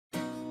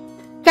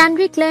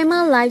Kendrick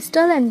Lamar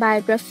lifestyle and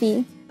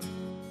biography.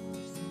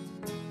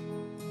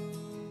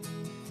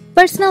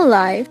 Personal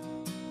life.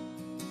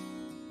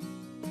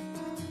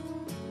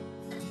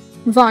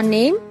 Born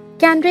name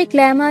Kendrick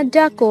Lamar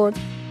Dacourt.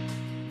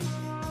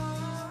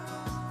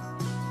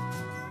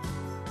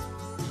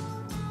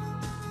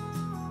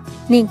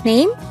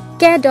 Nickname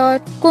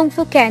Kung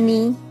Fu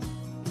Kenny.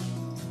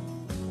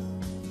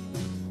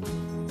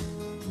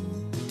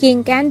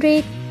 King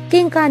Kendrick,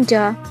 King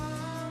Kanta.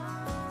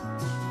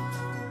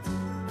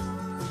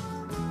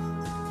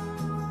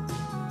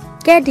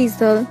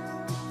 Dіżsel.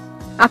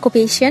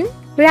 Occupation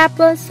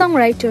rapper,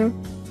 songwriter.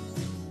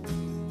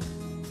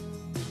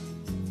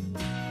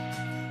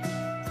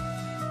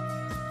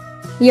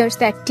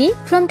 Years active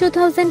from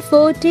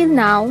 2004 till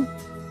now.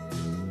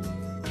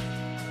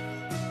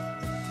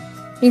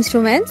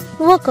 Instruments,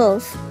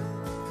 vocals.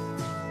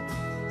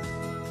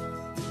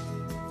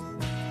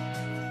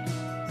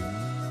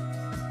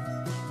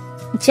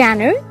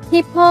 Genre,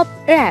 hip-hop,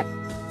 rap.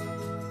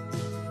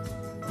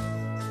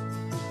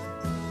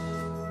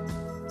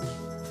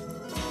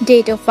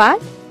 Date of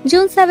birth,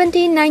 June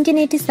 17,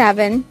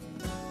 1987.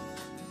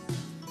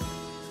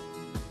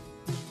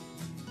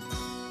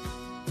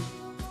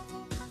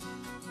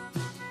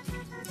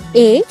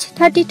 Age,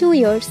 32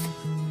 years.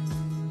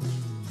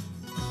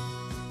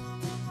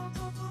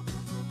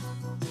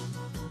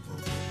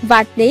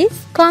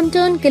 Birthplace,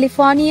 Compton,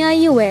 California,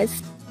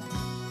 US.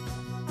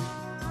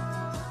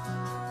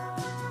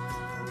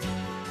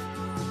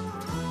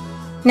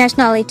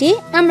 Nationality,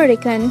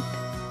 American.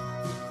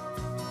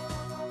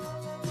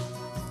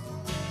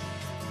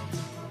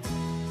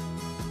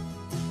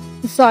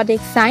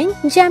 Zodiac sign,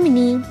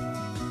 Gemini.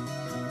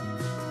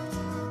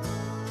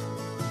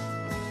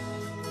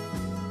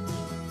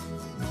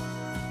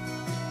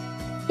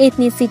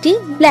 Ethnicity,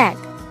 Black.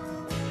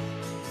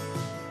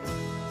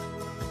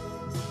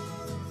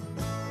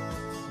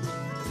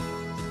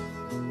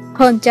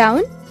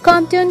 Hometown,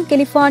 Compton,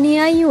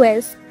 California,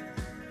 US.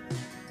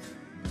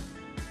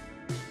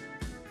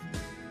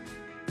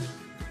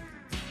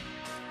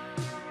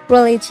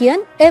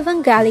 Religion,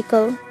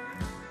 Evangelical.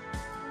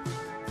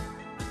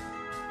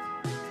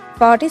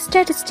 Body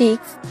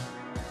statistics.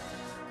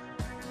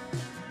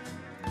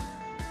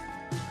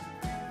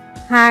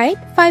 Height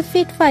 5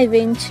 feet 5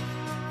 inch.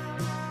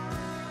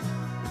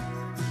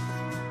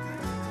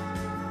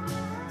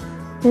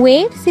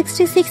 Weight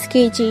 66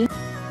 kg.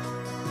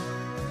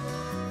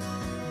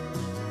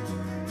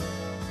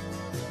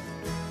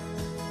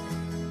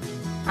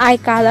 Eye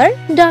color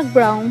dark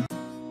brown.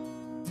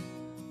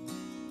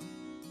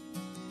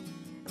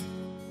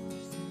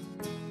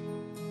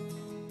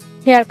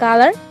 Hair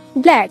color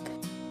black.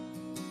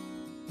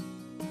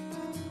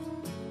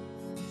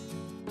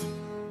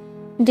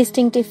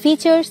 Distinctive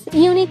features,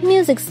 unique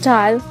music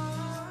style.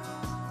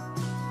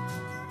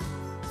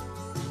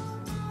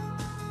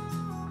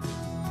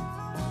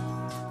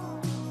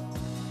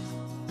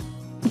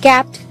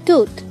 Gapped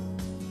tooth.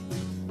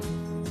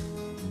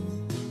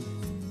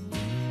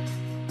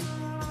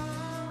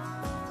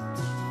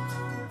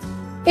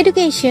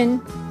 Education,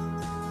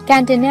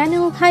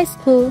 Sentenial High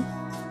School.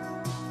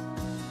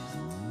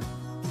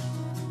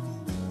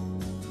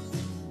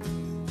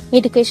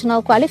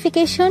 Educational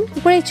qualification,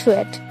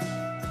 graduate.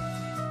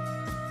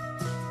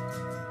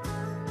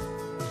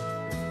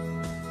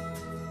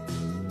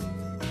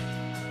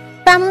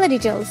 Family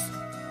details.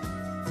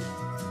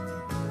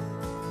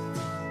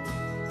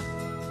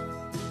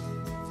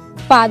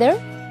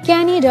 Father,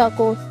 Kenny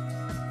Dacourt.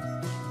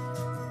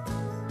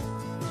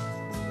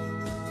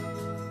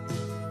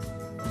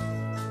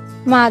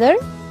 Mother,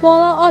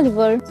 Paula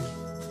Oliver.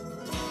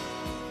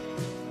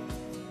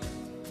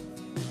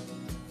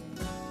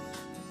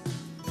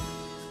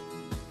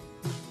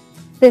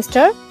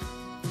 Sister,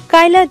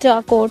 Kyla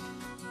Dacourt.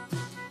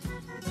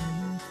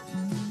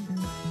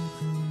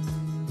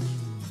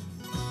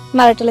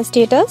 Marital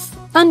status,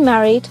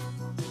 unmarried.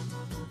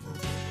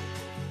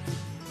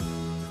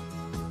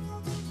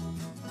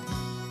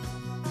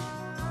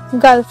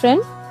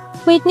 Girlfriend,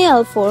 Whitney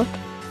Alford.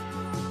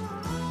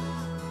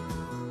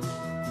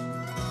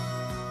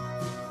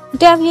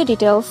 Debut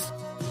details.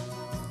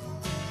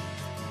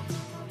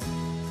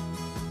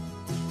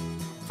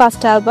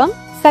 First album,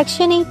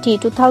 Section 80,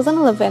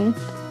 2011.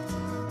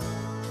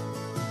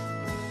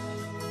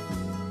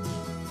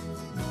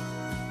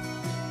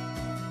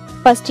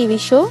 First TV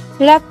show,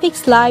 Rap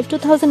Pics Live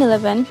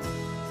 2011.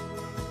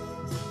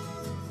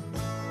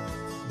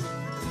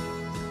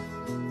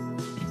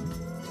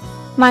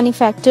 Money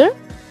factor,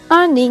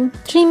 earning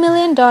 $3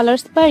 million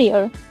per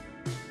year.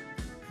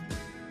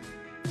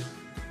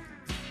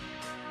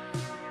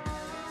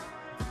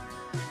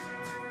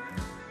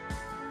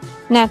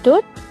 Net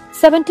worth,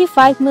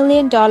 $75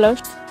 million.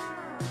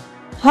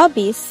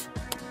 Hobbies,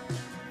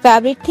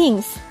 favorite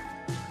things.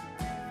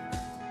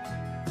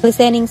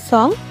 Listening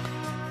song,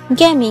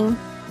 gaming.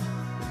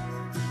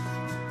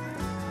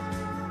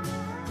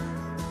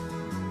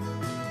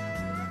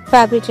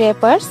 Favorite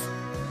rappers,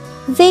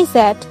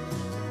 weezt.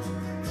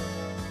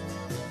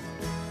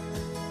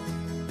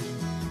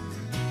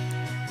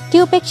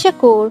 Tupac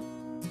Shakur.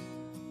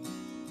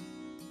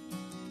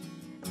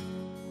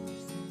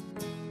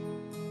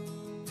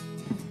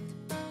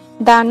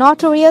 The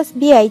Notorious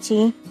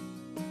B.I.G.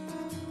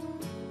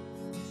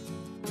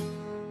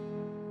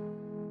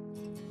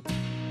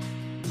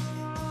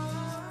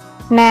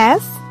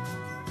 Nas,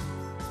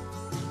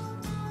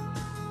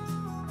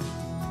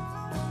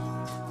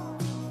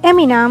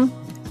 Eminem,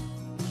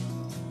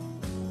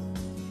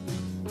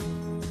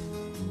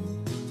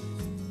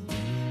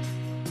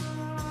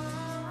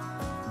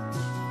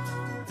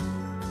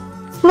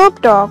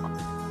 Snoop Dogg,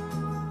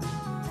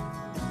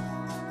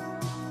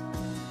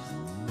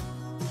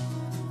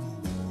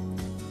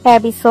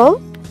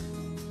 Abyssal,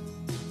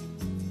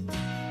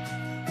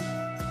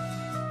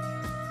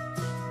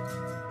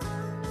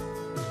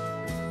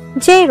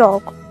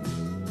 J-Rock,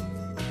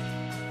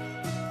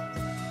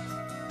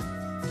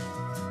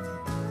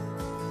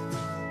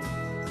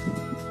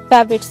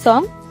 favorite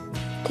song,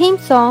 theme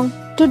song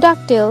to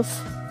DuckTales,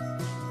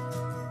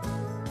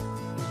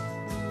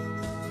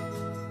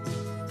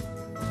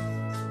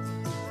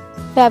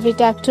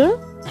 favorite actor,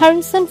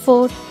 Harrison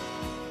Ford,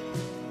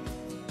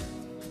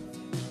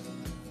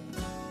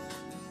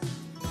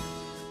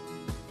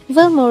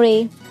 Will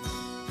Murray,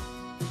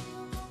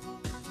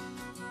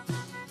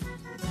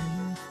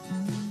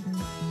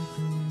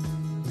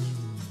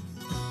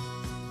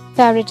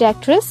 favorite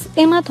actress,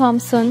 Emma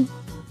Thompson,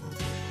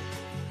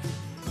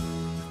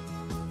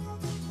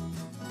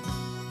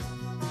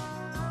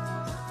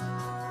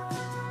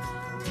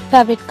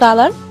 favorite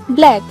color,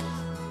 black,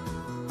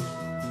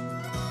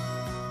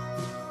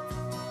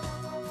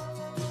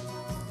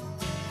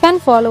 fan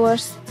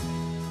followers,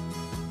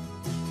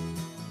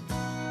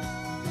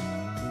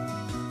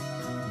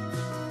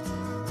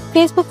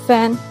 Facebook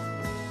fan,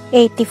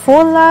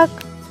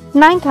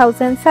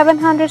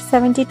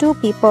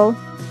 84,09,772 people,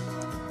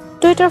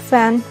 Twitter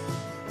fan,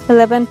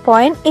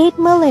 11.8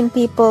 million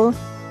people,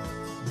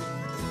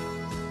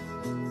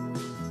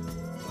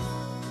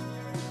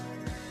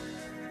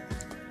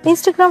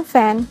 Instagram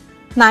fan,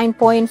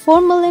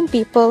 9.4 million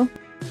people.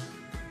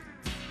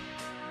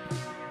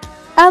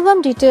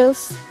 Album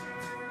details.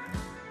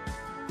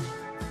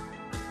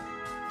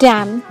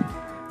 Damn.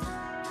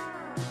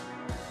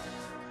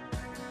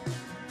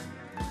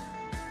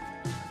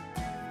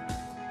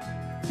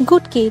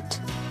 Good Kid,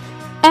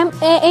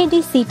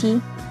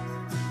 MAADCT.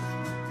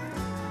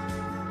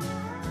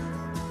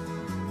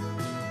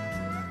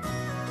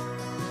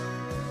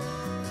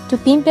 To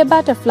Pimp a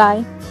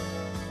Butterfly.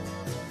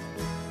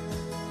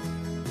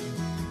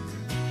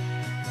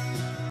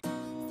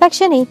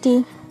 Section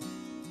 80.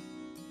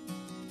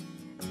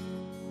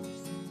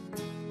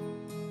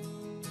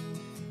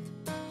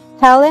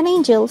 Hell and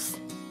Angels.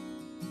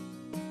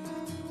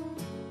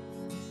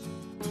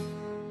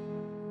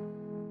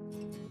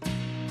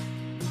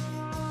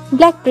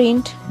 Black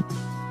Print.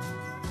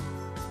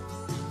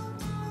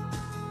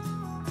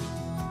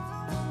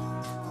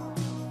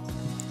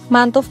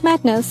 Month of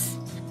Madness,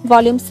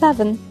 Volume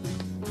 7.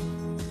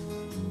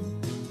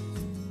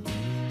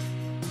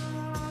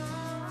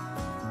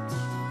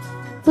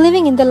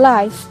 Living in the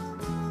Life.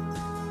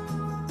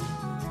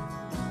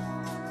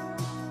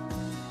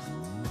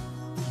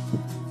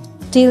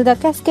 Till the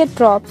Cascade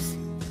Drops.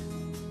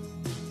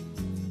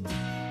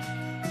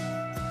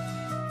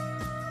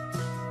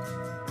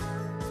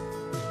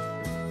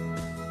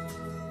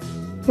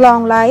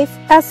 Long Life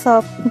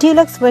Aesop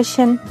Deluxe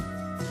Version.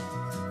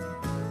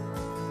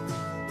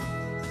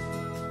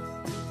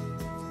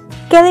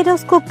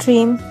 Kaleidoscope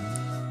Dream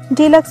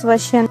Deluxe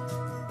Version.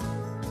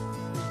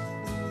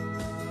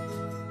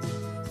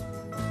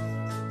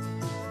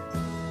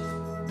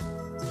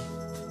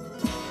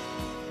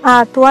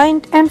 Earth,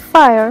 Wind and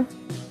Fire.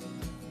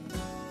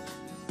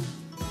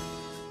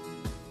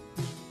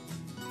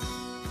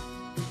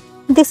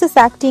 This is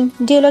Acting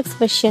Deluxe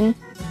Version.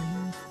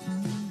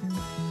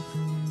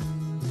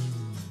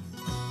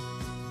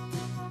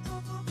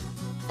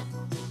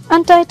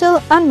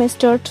 Untitled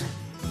Unmastered.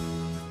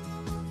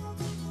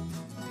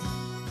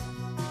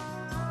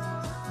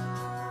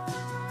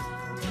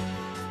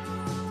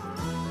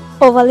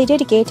 Overly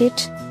Dedicated.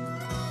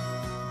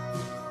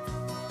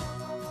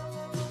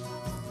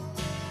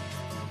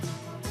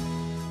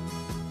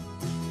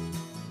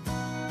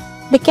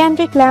 The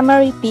Kendrick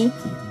Lamar EP.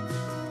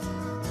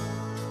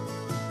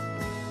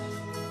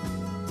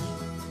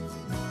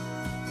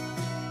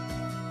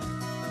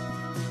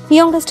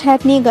 Youngest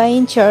head nigga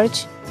in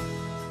church.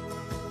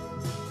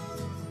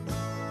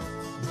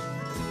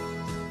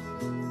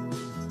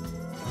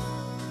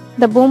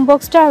 The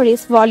Boombox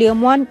Diaries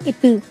Volume 1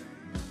 EP.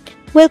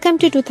 Welcome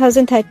to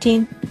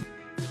 2013.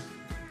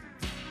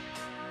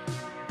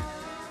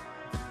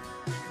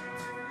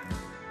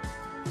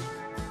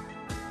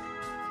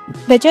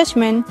 The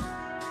Judgment.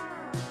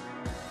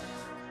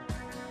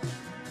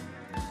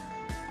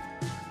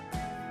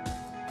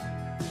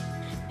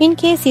 In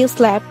Case You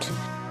Slept.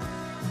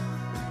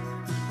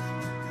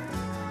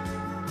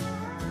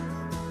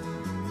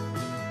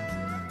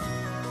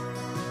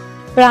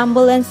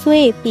 Rumble and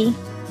Sway EP.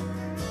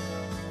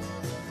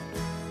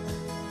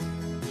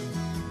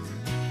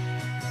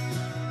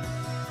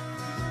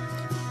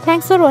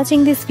 Thanks for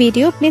watching this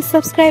video. Please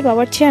subscribe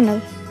our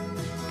channel.